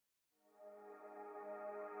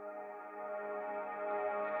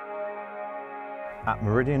At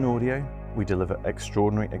Meridian Audio, we deliver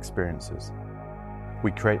extraordinary experiences.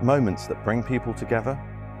 We create moments that bring people together,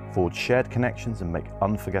 forge shared connections and make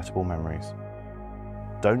unforgettable memories.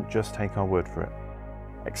 Don't just take our word for it.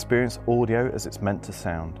 Experience audio as it's meant to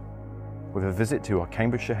sound. With a visit to our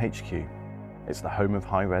Cambridgeshire HQ, it's the home of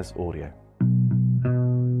high-res audio.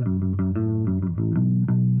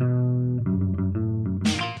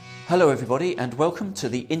 Hello everybody and welcome to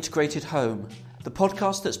The Integrated Home, the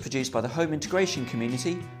podcast that's produced by the home integration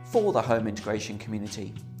community for the home integration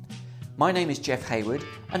community. My name is Jeff Hayward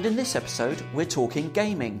and in this episode we're talking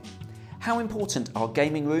gaming. How important are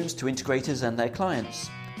gaming rooms to integrators and their clients?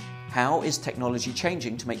 How is technology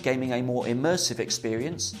changing to make gaming a more immersive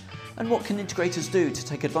experience? And what can integrators do to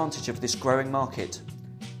take advantage of this growing market?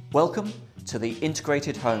 Welcome to The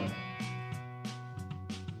Integrated Home.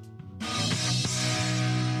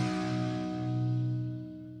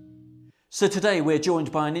 So today we're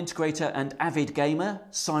joined by an integrator and avid gamer,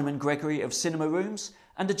 Simon Gregory of Cinema Rooms,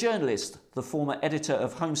 and a journalist, the former editor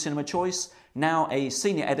of Home Cinema Choice, now a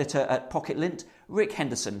senior editor at Pocket Lint, Rick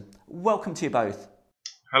Henderson. Welcome to you both.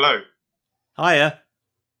 Hello. Hiya.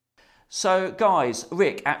 So guys,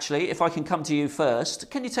 Rick, actually, if I can come to you first,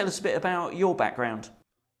 can you tell us a bit about your background?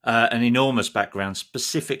 An enormous background,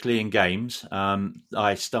 specifically in games.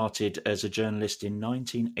 I started as a journalist in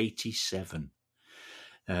 1987.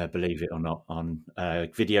 Believe it or not, on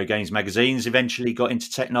video games magazines, eventually got into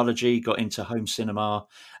technology, got into home cinema,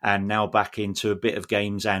 and now back into a bit of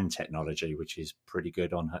games and technology, which is pretty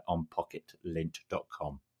good on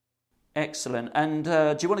pocketlint.com. Excellent. And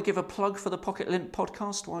do you want to give a plug for the Pocket Lint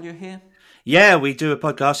podcast while you're here? Yeah, we do a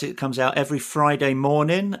podcast. It comes out every Friday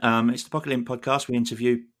morning. It's the Pocket Lint podcast. We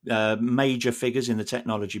interview major figures in the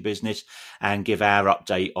technology business and give our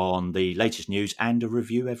update on the latest news and a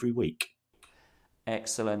review every week.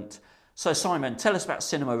 Excellent. So Simon, tell us about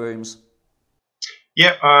Cinema Rooms.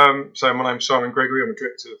 Yeah, so my name's Simon Gregory. I'm a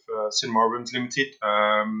director of Cinema Rooms Limited.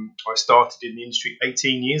 I started in the industry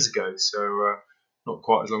 18 years ago, so not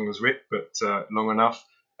quite as long as Rick, but long enough.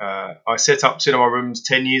 I set up Cinema Rooms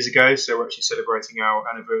 10 years ago, so we're actually celebrating our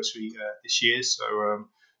anniversary this year, so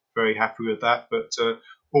very happy with that. But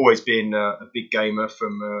always been a big gamer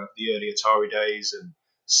from the early Atari days and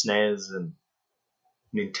SNES and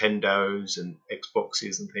Nintendos and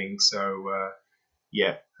Xboxes and things. So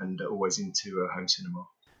and always into home cinema.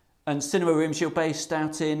 And Cinema Rooms, you're based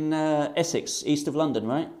out in Essex, east of London,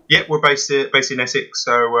 right? Yeah, we're based in Essex,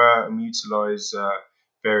 so we utilise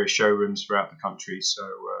various showrooms throughout the country. So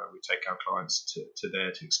we take our clients to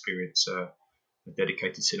there to experience a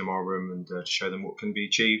dedicated cinema room and to show them what can be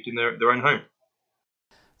achieved in their own home.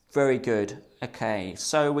 Very good. Okay,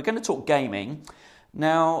 so we're going to talk gaming.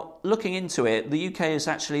 Now, looking into it, the UK is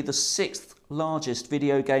actually the sixth largest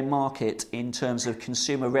video game market in terms of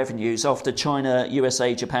consumer revenues after China,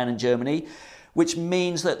 USA, Japan and Germany, which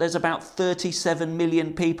means that there's about 37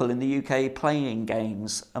 million people in the UK playing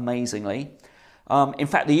games, amazingly. In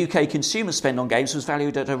fact, the UK consumer spend on games was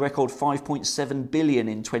valued at a record 5.7 billion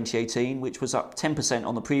in 2018, which was up 10%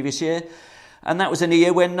 on the previous year. And that was in a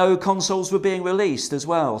year when no consoles were being released as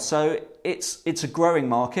well. So it's a growing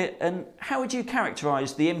market. And how would you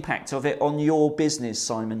characterise the impact of it on your business,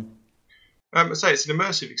 Simon? I'd say it's an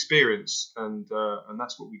immersive experience, and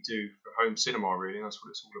that's what we do for home cinema, really. That's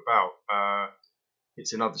what it's all about.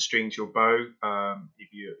 It's another string to your bow. If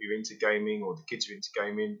you're into gaming or the kids are into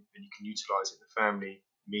gaming and you can utilise it in the family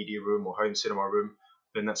media room or home cinema room,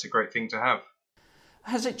 then that's a great thing to have.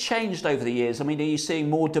 Has it changed over the years? I mean, are you seeing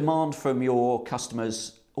more demand from your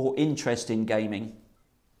customers or interest in gaming?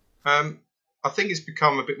 I think it's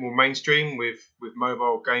become a bit more mainstream with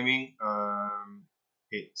mobile gaming.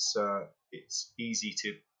 It's easy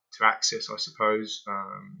to access, I suppose,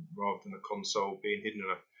 rather than a console being hidden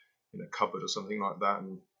in a cupboard or something like that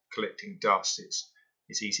and collecting dust.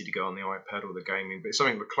 It's easy to go on the iPad or the gaming, but it's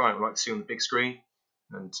something the client would like to see on the big screen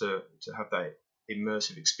and to have that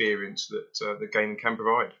immersive experience that the gaming can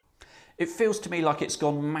provide. It feels to me like it's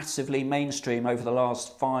gone massively mainstream over the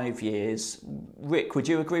last 5 years. Rick, would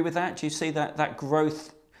you agree with that? Do you see that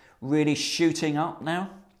growth really shooting up now?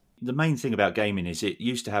 The main thing about gaming is it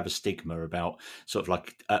used to have a stigma about sort of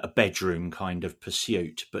like a bedroom kind of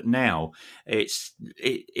pursuit, but now it's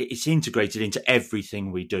integrated into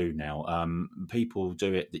everything we do now. People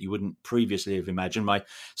do it that you wouldn't previously have imagined. My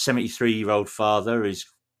 73-year-old father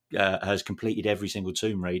has completed every single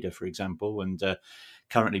Tomb Raider, for example, and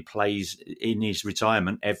currently plays in his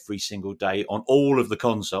retirement every single day on all of the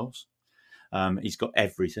consoles. He's got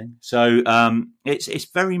everything. So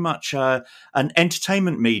it's very much an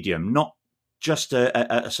entertainment medium, not just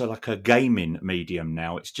a sort of like a gaming medium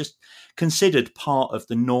now. It's just considered part of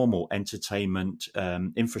the normal entertainment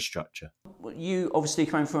infrastructure. You obviously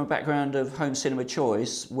coming from a background of home cinema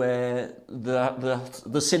choice, where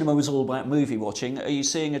the cinema was all about movie watching. Are you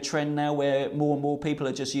seeing a trend now where more and more people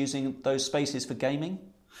are just using those spaces for gaming?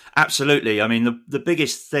 Absolutely. I mean, the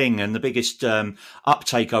biggest thing and the biggest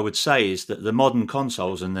uptake, I would say, is that the modern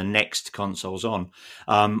consoles and the next consoles on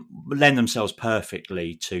lend themselves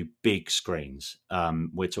perfectly to big screens.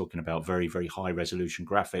 We're talking about very, very high resolution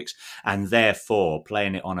graphics, and therefore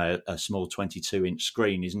playing it on a small 22-inch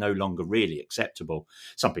screen is no longer really acceptable.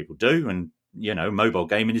 Some people do, and mobile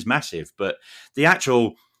gaming is massive, but the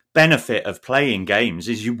actual benefit of playing games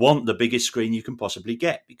is you want the biggest screen you can possibly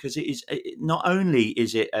get, because not only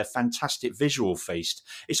is it a fantastic visual feast,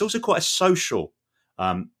 it's also quite a social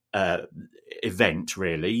event,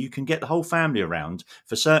 really. You can get the whole family around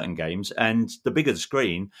for certain games, and the bigger the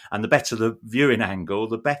screen and the better the viewing angle,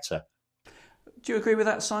 the better. Do you agree with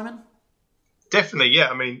that, Simon? Definitely, yeah.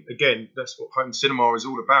 I mean, again, that's what home cinema is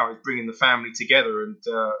all about, is bringing the family together. And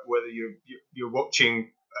whether you're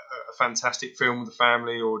watching a fantastic film with the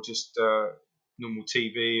family, or just normal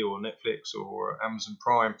TV or Netflix or Amazon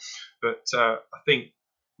Prime. But I think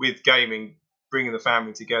with gaming, bringing the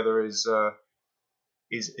family together is a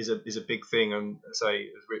big thing. And say,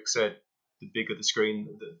 as Rick said, the bigger the screen,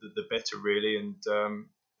 the better, really. And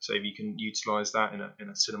so if you can utilise that in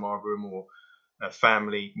a cinema room or a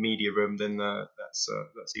family media room, then that's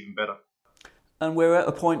even better. And we're at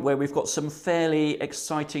a point where we've got some fairly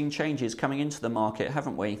exciting changes coming into the market,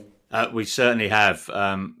 haven't we? We certainly have.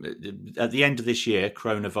 At the end of this year,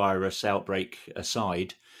 coronavirus outbreak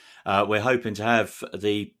aside, we're hoping to have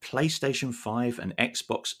the PlayStation 5 and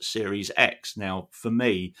Xbox Series X. Now, for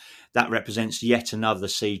me, that represents yet another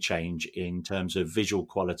sea change in terms of visual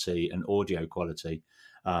quality and audio quality,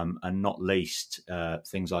 and not least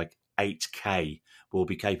things like 8K will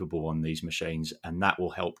be capable on these machines, and that will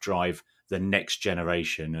help drive the next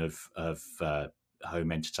generation of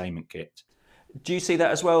home entertainment kit. Do you see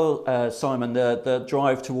that as well, Simon, the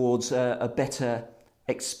drive towards a better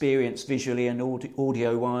experience visually and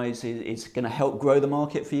audio-wise is going to help grow the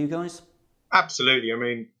market for you guys? Absolutely. I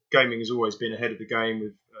mean, gaming has always been ahead of the game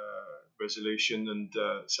with resolution, and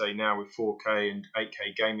say now with 4K and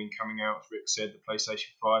 8K gaming coming out, as Rick said, the PlayStation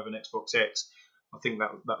 5 and Xbox X, I think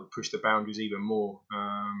that would push the boundaries even more.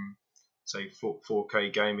 Say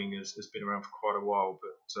 4K gaming has been around for quite a while,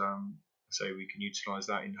 but say we can utilise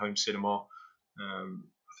that in home cinema.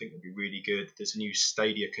 I think it'll be really good. There's a new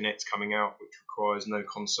Stadia Connect coming out, which requires no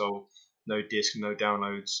console, no disc, no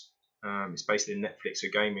downloads. It's basically Netflix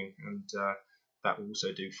of gaming, and that will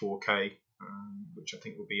also do 4K, which I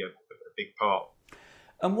think will be a big part.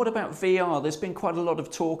 And what about VR? There's been quite a lot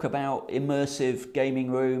of talk about immersive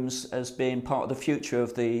gaming rooms as being part of the future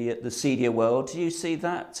of the Stadia world. Do you see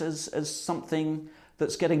that as something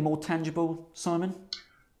that's getting more tangible, Simon?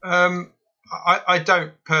 I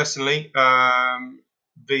don't personally.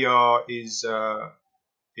 VR is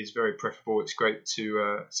very preferable. It's great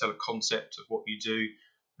to sell a concept of what you do,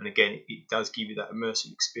 and again, it does give you that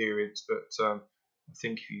immersive experience. But I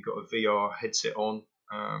think if you've got a VR headset on,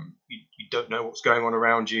 you don't know what's going on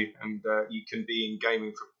around you, and you can be in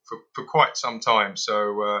gaming for quite some time.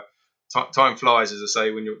 So time flies, as I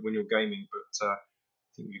say, when you're gaming. But I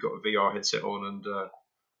think if you've got a VR headset on and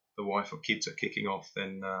the wife or kids are kicking off,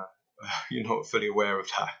 then you're not fully aware of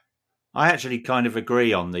that. I actually kind of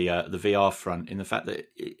agree on the VR front, in the fact that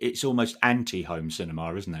it's almost anti-home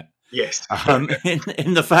cinema, isn't it? Yes.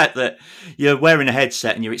 in the fact that you're wearing a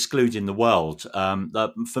headset and you're excluding the world.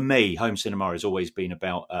 For me, home cinema has always been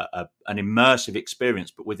about an immersive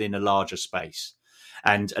experience, but within a larger space,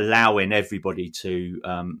 and allowing everybody to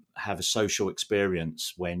have a social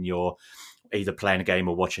experience when you're either playing a game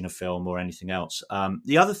or watching a film or anything else.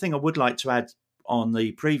 The other thing I would like to add on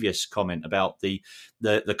the previous comment about the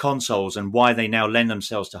consoles and why they now lend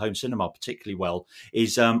themselves to home cinema particularly well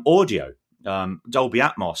is audio. Dolby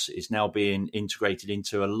Atmos is now being integrated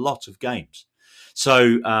into a lot of games.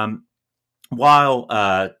 So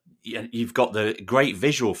while you've got the great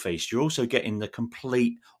visual feast, you're also getting the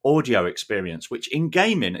complete audio experience, which in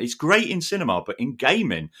gaming is great in cinema, but in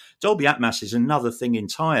gaming, Dolby Atmos is another thing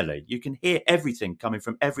entirely. You can hear everything coming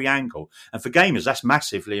from every angle. And for gamers, that's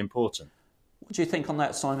massively important. What do you think on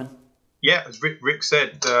that, Simon? Yeah, as Rick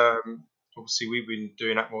said, obviously we've been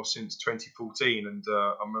doing Atmos since 2014, and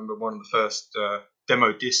I remember one of the first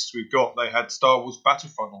demo discs we've got, they had Star Wars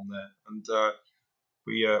Battlefront on there, and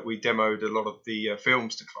we demoed a lot of the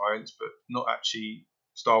films to clients, but not actually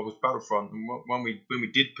Star Wars Battlefront. And when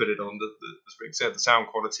we did put it on, as Rick said, the sound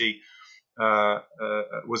quality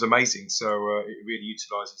was amazing. So it really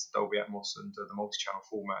utilises the Dolby Atmos and the multi-channel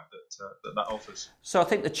format that offers. So I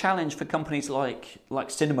think the challenge for companies like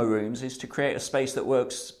cinema rooms is to create a space that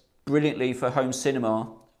works brilliantly for home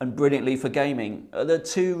cinema and brilliantly for gaming. Are the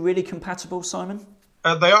two really compatible, Simon?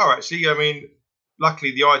 They are actually. I mean,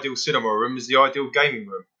 luckily the ideal cinema room is the ideal gaming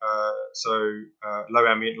room. Low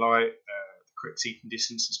ambient light, the correct seating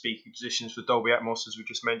distance and speaking positions for Dolby Atmos, as we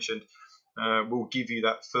just mentioned, will give you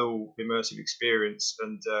that full immersive experience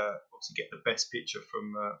and obviously get the best picture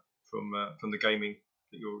from the gaming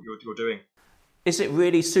that you're doing. Is it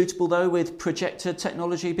really suitable though, with projector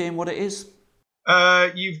technology being what it is?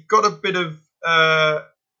 You've got a bit of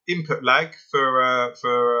input lag for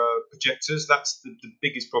projectors. That's the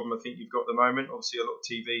biggest problem I think you've got at the moment. Obviously, a lot of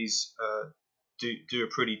TVs do a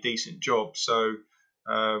pretty decent job. So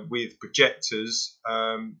with projectors,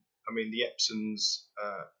 I mean the Epsons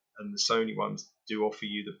and the Sony ones do offer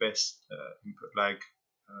you the best input lag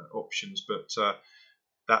options, but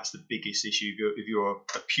that's the biggest issue if you're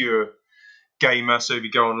a pure gamer. So if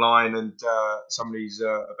you go online and somebody's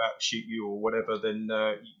about to shoot you or whatever, then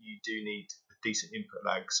you do need a decent input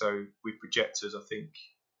lag. So with projectors, I think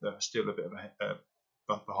they're still a bit of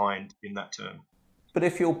a behind in that term. But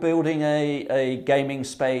if you're building a gaming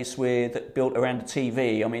space built around a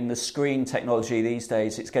TV, I mean, the screen technology these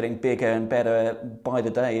days, it's getting bigger and better by the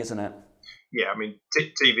day, isn't it? Yeah, I mean,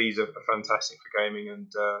 TVs are fantastic for gaming, and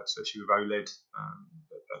especially with OLED,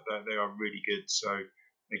 they are really good. So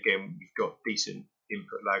again, you've got decent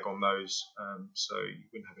input lag on those, so you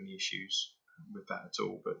wouldn't have any issues with that at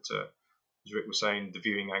all. But as Rick was saying, the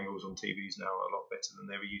viewing angles on TVs now are a lot better than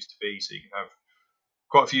they ever used to be, so you can have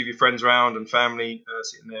quite a few of your friends around and family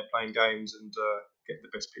sitting there playing games and get the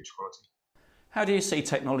best picture quality. How do you see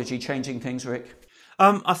technology changing things, Rick?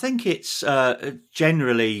 I think it's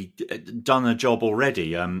generally done a job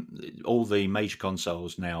already. All the major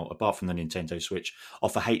consoles now, apart from the Nintendo Switch,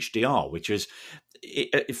 offer HDR, which is,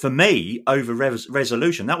 for me, over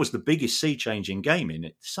resolution. That was the biggest sea change in gaming.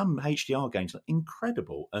 Some HDR games are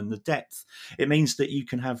incredible, and the depth. It means that you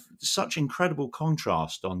can have such incredible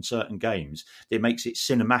contrast on certain games. It makes it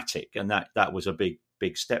cinematic, and that was a big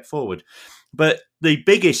step forward. But the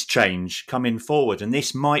biggest change coming forward, and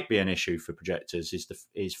this might be an issue for projectors,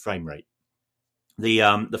 is frame rate.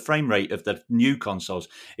 The frame rate of the new consoles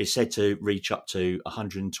is said to reach up to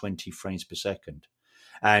 120 frames per second.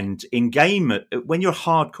 And in game, when you're a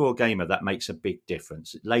hardcore gamer, that makes a big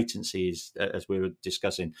difference. Latency is, as we were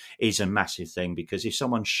discussing, is a massive thing, because if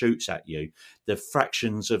someone shoots at you, the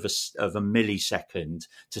fractions of a millisecond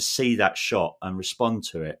to see that shot and respond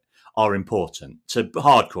to it are important to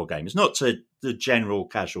hardcore gamers, not to the general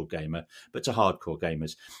casual gamer, but to hardcore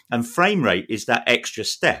gamers. And frame rate is that extra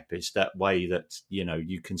step, is that way that,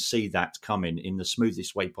 you can see that coming in the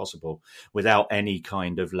smoothest way possible without any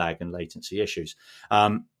kind of lag and latency issues.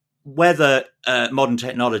 Whether modern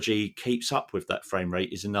technology keeps up with that frame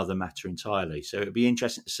rate is another matter entirely. So it'd be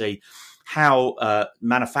interesting to see how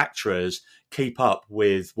manufacturers keep up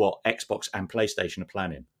with what Xbox and PlayStation are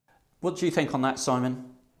planning. What do you think on that,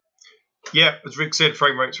 Simon? Yeah, as Rick said,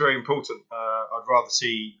 frame rate's very important. I'd rather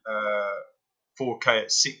see 4K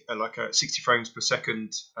at 60 frames per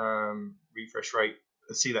second refresh rate.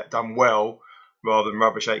 See that done well rather than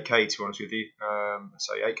rubbish 8K. To be honest with you,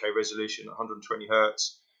 say 8K resolution, 120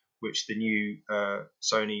 hertz, which the new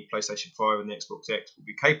Sony PlayStation 5 and the Xbox X will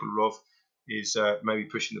be capable of, is maybe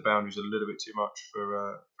pushing the boundaries a little bit too much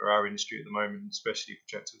for our industry at the moment, especially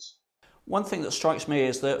projectors. One thing that strikes me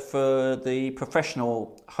is that for the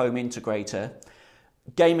professional home integrator,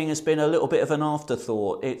 gaming has been a little bit of an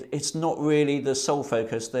afterthought. It's not really the sole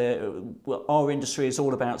focus. Our industry is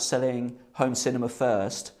all about selling home cinema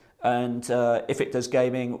first, and if it does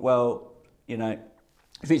gaming, well,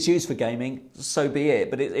 if it's used for gaming, so be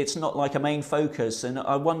it. But it's not like a main focus, and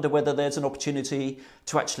I wonder whether there's an opportunity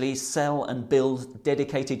to actually sell and build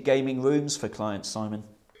dedicated gaming rooms for clients, Simon.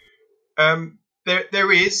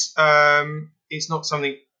 There is. It's not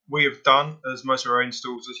something we have done, as most of our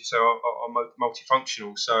installs, as you say, are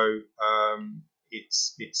multifunctional. So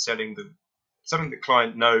it's selling something the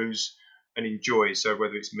client knows and enjoys. So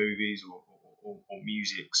whether it's movies or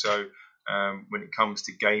music. So when it comes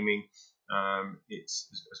to gaming, it's,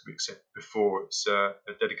 as Rick said before, it's a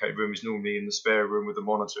dedicated room is normally in the spare room with a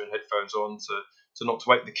monitor and headphones on, to not to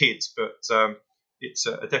wake the kids. But it's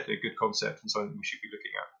definitely a good concept and something we should be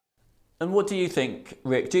looking at. And what do you think,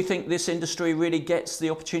 Rick? Do you think this industry really gets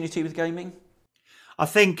the opportunity with gaming? I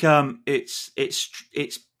think it's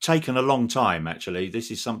taken a long time, actually.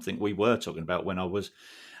 This is something we were talking about when I was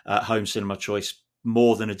at Home Cinema Choice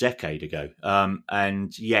more than a decade ago,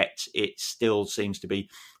 and yet it still seems to be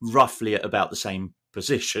roughly at about the same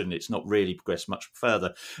position. It's not really progressed much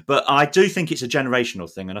further. But I do think it's a generational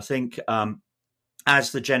thing, and I think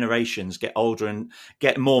as the generations get older and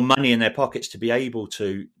get more money in their pockets to be able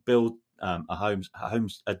to build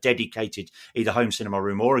a dedicated either home cinema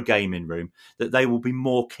room or a gaming room, that they will be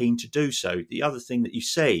more keen to do so. The other thing that you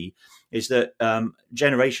see is that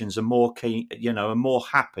generations are more keen, are more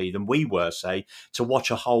happy than we were, say, to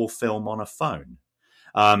watch a whole film on a phone.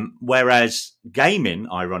 Whereas gaming,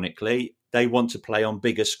 ironically, they want to play on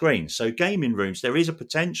bigger screens. So gaming rooms, there is a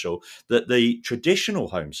potential that the traditional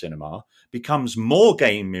home cinema becomes more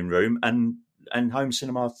gaming room and home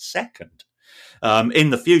cinema second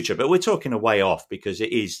in the future. But we're talking a way off, because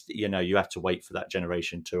it is, you have to wait for that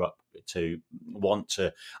generation to want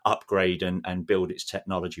to upgrade and build its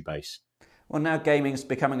technology base. Well, now gaming's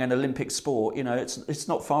becoming an Olympic sport. It's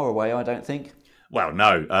not far away, I don't think. Well,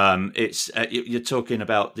 no, it's you're talking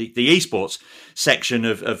about the esports section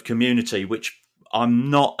of community, which I'm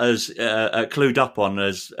not as clued up on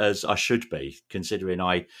as I should be, considering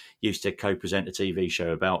I used to co-present a TV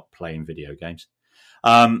show about playing video games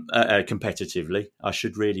competitively. I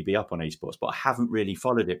should really be up on esports, but I haven't really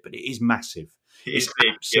followed it. But it is massive. It's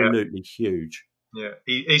big, absolutely huge. Yeah,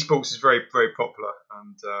 esports is very, very popular,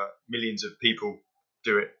 and millions of people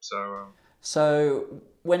do it. So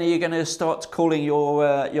when are you going to start calling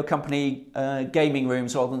your company gaming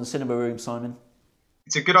rooms rather than cinema rooms, Simon?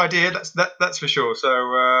 It's a good idea, that's for sure.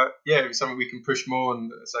 So it's something we can push more,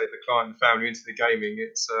 and say the client and family into the gaming.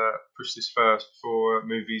 It's push this first before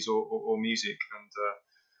movies or music, and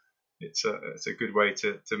it's a good way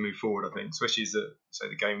to move forward, I think, especially as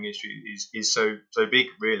the gaming industry is so big,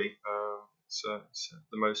 really. It's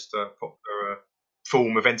the most popular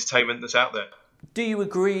form of entertainment that's out there. Do you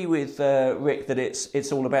agree with Rick that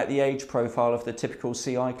it's all about the age profile of the typical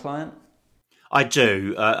CI client? I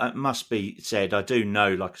do. It must be said, I do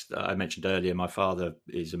know, like I mentioned earlier, my father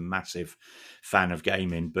is a massive fan of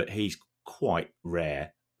gaming, but he's quite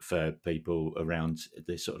rare for people around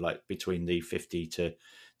the sort of like between the 50 to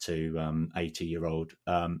 80-year-old.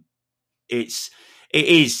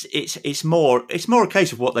 It's more a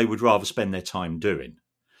case of what they would rather spend their time doing.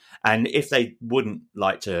 And if they wouldn't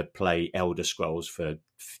like to play Elder Scrolls for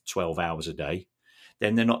 12 hours a day,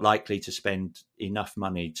 then they're not likely to spend enough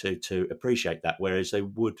money to appreciate that. Whereas they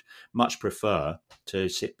would much prefer to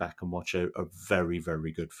sit back and watch a very,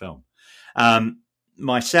 very good film.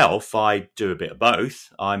 Myself, I do a bit of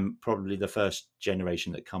both. I'm probably the first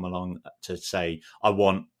generation that come along to say, I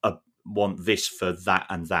want this for that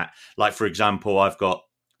and that. Like, for example, I've got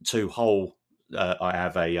two whole. I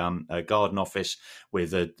have a garden office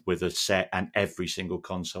with a set and every single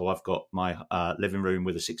console. I've got my living room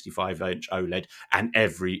with a 65-inch OLED and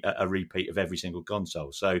a repeat of every single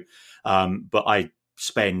console. So, but I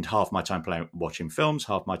spend half my time watching films,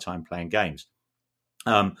 half my time playing games.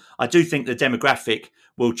 I do think the demographic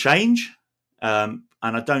will change, and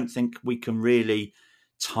I don't think we can really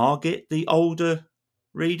target the older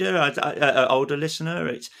reader, older listener.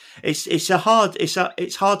 It's hard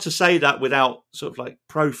to say that without sort of like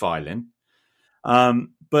profiling,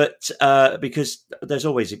 but because there's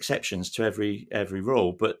always exceptions to every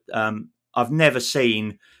rule. But I've never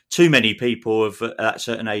seen too many people of that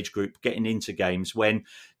certain age group getting into games when,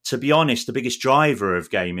 to be honest, the biggest driver of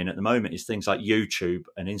gaming at the moment is things like YouTube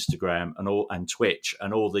and Instagram and Twitch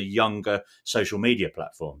and all the younger social media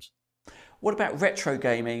platforms. What about retro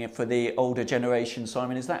gaming for the older generation,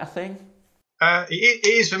 Simon? Is that a thing? It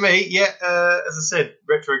is for me, yeah. As I said,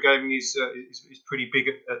 retro gaming is pretty big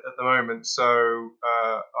at the moment. So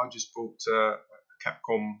I just bought a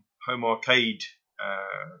Capcom home arcade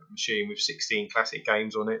machine with 16 classic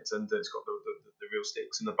games on it, and it's got the real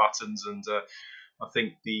sticks and the buttons. And I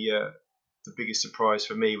think the biggest surprise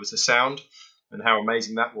for me was the sound and how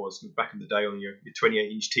amazing that was. Back in the day on your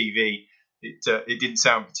 28-inch TV, it didn't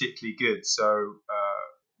sound particularly good. So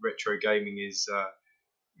retro gaming is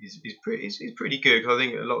pretty good, because I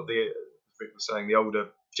think a lot of Rick was saying, the older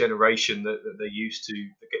generation that they're used to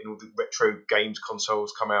getting all the retro games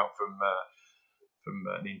consoles come out from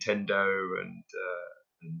Nintendo and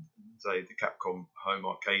say the Capcom home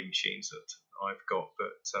arcade machines that I've got.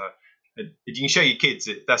 But you can show your kids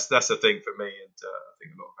it. That's the thing for me, and I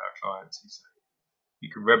think a lot of our clients, you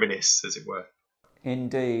can reminisce, as it were.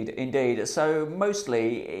 Indeed. So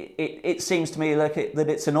mostly, it seems to me like that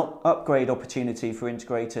it's an upgrade opportunity for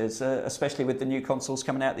integrators, especially with the new consoles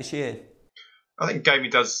coming out this year. I think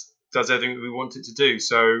gaming does everything that we want it to do.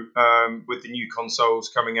 So with the new consoles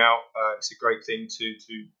coming out, it's a great thing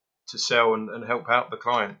to sell and help out the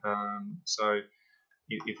client. So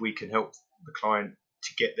if we can help the client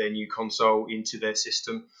to get their new console into their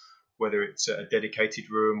system, whether it's a dedicated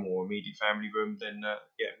room or immediate family room, then we're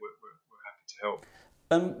happy to help.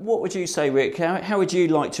 What would you say, Rick? How would you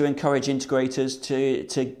like to encourage integrators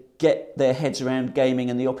to get their heads around gaming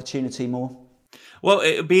and the opportunity more? Well,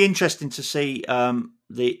 it would be interesting to see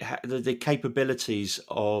the capabilities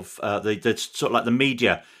of the sort of like the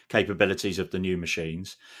media capabilities of the new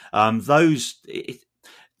machines.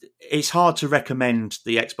 It's hard to recommend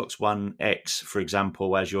the Xbox One X, for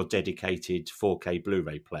example, as your dedicated 4K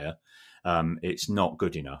Blu-ray player. It's not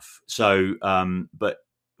good enough. So, but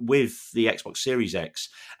with the Xbox Series X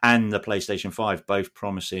and the PlayStation 5 both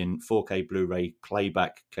promising 4K Blu-ray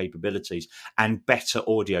playback capabilities and better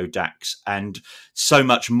audio DACs and so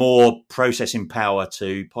much more processing power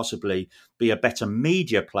to possibly be a better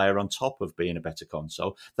media player on top of being a better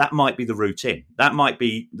console, that might be the route in. That might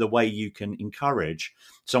be the way you can encourage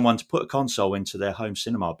someone to put a console into their home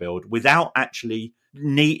cinema build without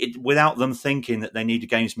without them thinking that they need a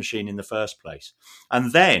games machine in the first place.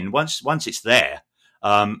 And then once it's there,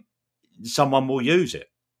 someone will use it.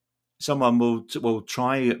 Someone will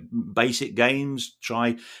try basic games,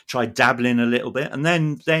 try dabbling a little bit, and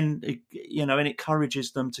then and it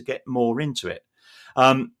encourages them to get more into it.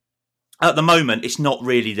 At the moment, it's not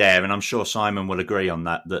really there, and I'm sure Simon will agree on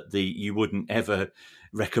that. You wouldn't ever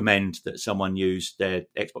recommend that someone use their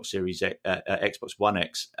Xbox Series Xbox One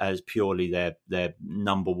X as purely their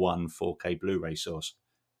number one 4K Blu-ray source.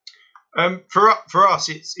 For us,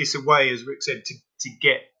 it's a way, as Rick said, to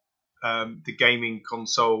get the gaming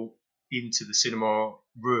console into the cinema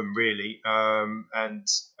room, really. And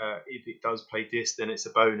if it does play disc, then it's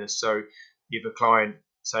a bonus. So if a client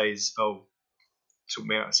says, "Oh, sort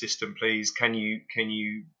me out a system, please. Can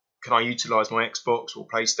I utilise my Xbox or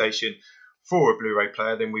PlayStation for a Blu-ray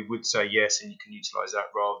player?" Then we would say yes, and you can utilise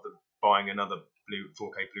that rather than buying another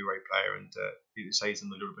 4K Blu-ray player, and it saves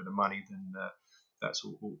them a little bit of money. Then that's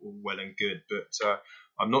all well and good. But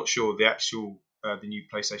I'm not sure the new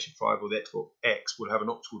PlayStation 5 or the Xbox X will have an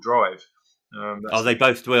optical drive. They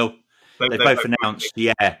both will. They both announced,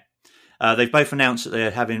 yeah. They've both announced that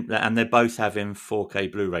they're having, and they're both having 4K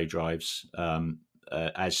Blu-ray drives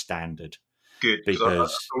as standard. Good, because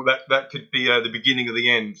I thought that could be the beginning of the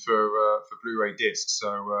end for Blu-ray discs. So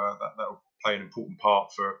that will play an important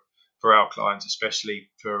part for our clients, especially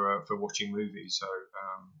for watching movies. So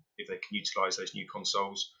if they can utilise those new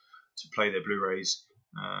consoles to play their Blu-rays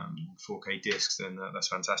 4K discs, then that's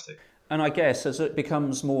fantastic. And I guess as it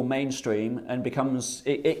becomes more mainstream and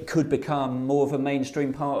it could become more of a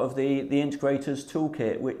mainstream part of the integrator's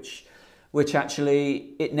toolkit, which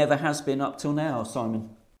actually it never has been up till now,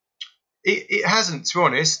 Simon. It hasn't, to be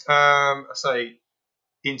honest. I say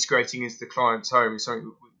integrating into the client's home is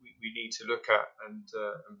something we need to look at and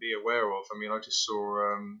be aware of. I mean, I just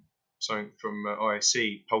saw something from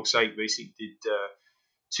ISC. Pulse 8 basically did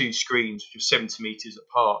 2 screens which are 70 meters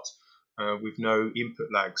apart with no input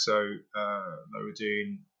lag. So they were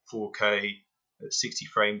doing 4K at 60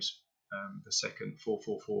 frames per second,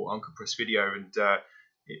 444 uncompressed video, and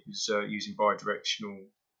it was using bidirectional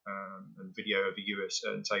and video over US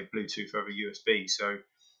and say Bluetooth over USB. So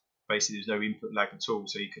basically, there's no input lag at all.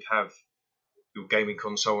 So you could have your gaming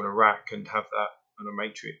console on a rack and have that on a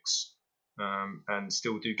matrix and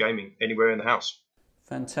still do gaming anywhere in the house.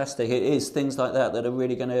 Fantastic. It is things like that are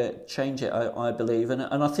really going to change it, I believe. And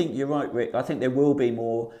I think you're right, Rick. I think there will be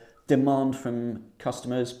more demand from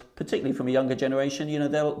customers, particularly from a younger generation.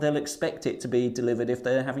 They'll expect it to be delivered if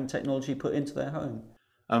they're having technology put into their home.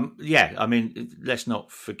 I mean, let's not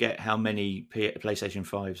forget how many PlayStation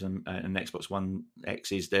 5s and Xbox One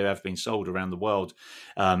X's there have been sold around the world.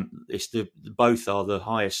 Both are the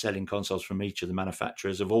highest selling consoles from each of the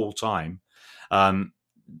manufacturers of all time. And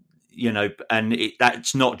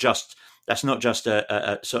that's not just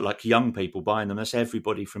a sort of like young people buying them. That's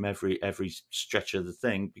everybody from every stretch of the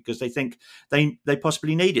thing, because they think they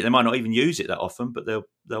possibly need it. They might not even use it that often, but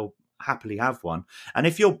they'll happily have one. And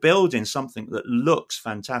if you're building something that looks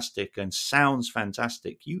fantastic and sounds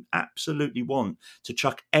fantastic, you absolutely want to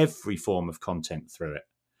chuck every form of content through it.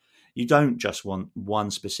 You don't just want one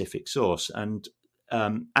specific source. And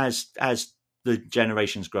as the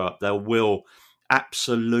generations grow up, they will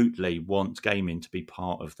absolutely want gaming to be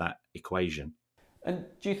part of that equation. And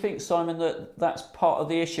do you think, Simon, that that's part of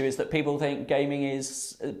the issue, is that people think gaming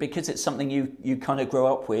is, because it's something you kind of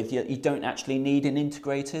grow up with, you don't actually need an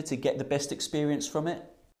integrator to get the best experience from it?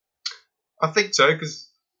 I think so,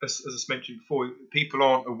 because as I mentioned before, people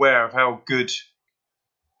aren't aware of how good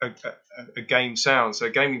a game sounds.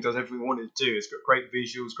 So gaming does everything we want it to do. It's got great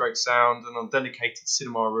visuals, great sound, and on a dedicated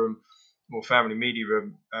cinema room, or family media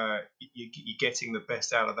room, you're getting the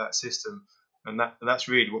best out of that system, and that's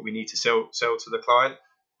really what we need to sell to the client,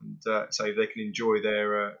 and so they can enjoy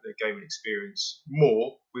their gaming experience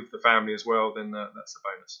more with the family as well. Then that's the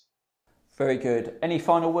bonus. Very good. Any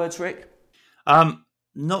final words, Rick?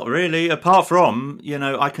 Not really, apart from,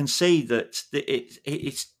 I can see that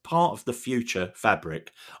it's part of the future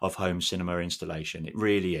fabric of home cinema installation. It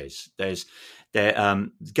really is.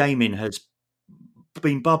 Gaming has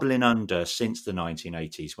been bubbling under since the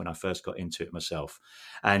 1980s when I first got into it myself.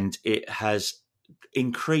 And it has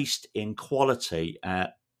increased in quality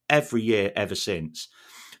every year ever since,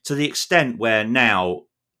 to the extent where now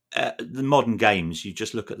the modern games, you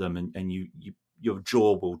just look at them and your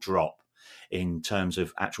jaw will drop in terms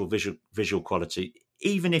of actual visual quality.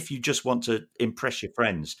 Even if you just want to impress your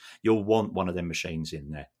friends, you'll want one of them machines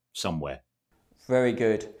in there somewhere. Very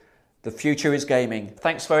good. The future is gaming.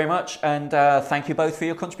 Thanks very much, and thank you both for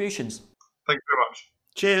your contributions. Thank you very much.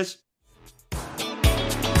 Cheers.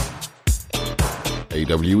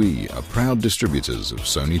 AWE are proud distributors of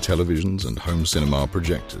Sony televisions and home cinema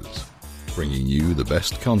projectors, bringing you the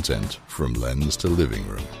best content from lens to living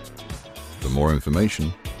room. For more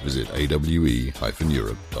information, visit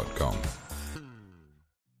awe-europe.com.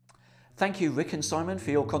 Thank you, Rick and Simon,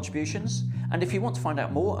 for your contributions. And if you want to find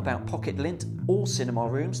out more about Pocket Lint or cinema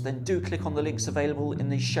rooms, then do click on the links available in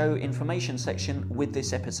the show information section with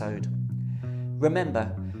this episode.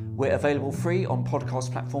 Remember, we're available free on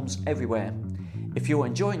podcast platforms everywhere. If you're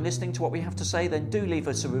enjoying listening to what we have to say, then do leave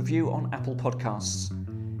us a review on Apple Podcasts.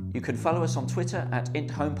 You can follow us on Twitter at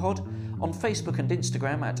IntHomePod, on Facebook and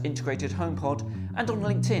Instagram at Integrated HomePod, and on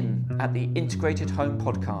LinkedIn at the Integrated Home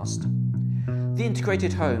Podcast. The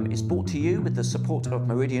Integrated Home is brought to you with the support of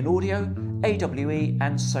Meridian Audio, AWE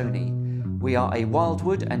and Sony. We are a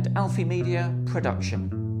Wildwood and Alfie Media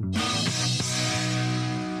production.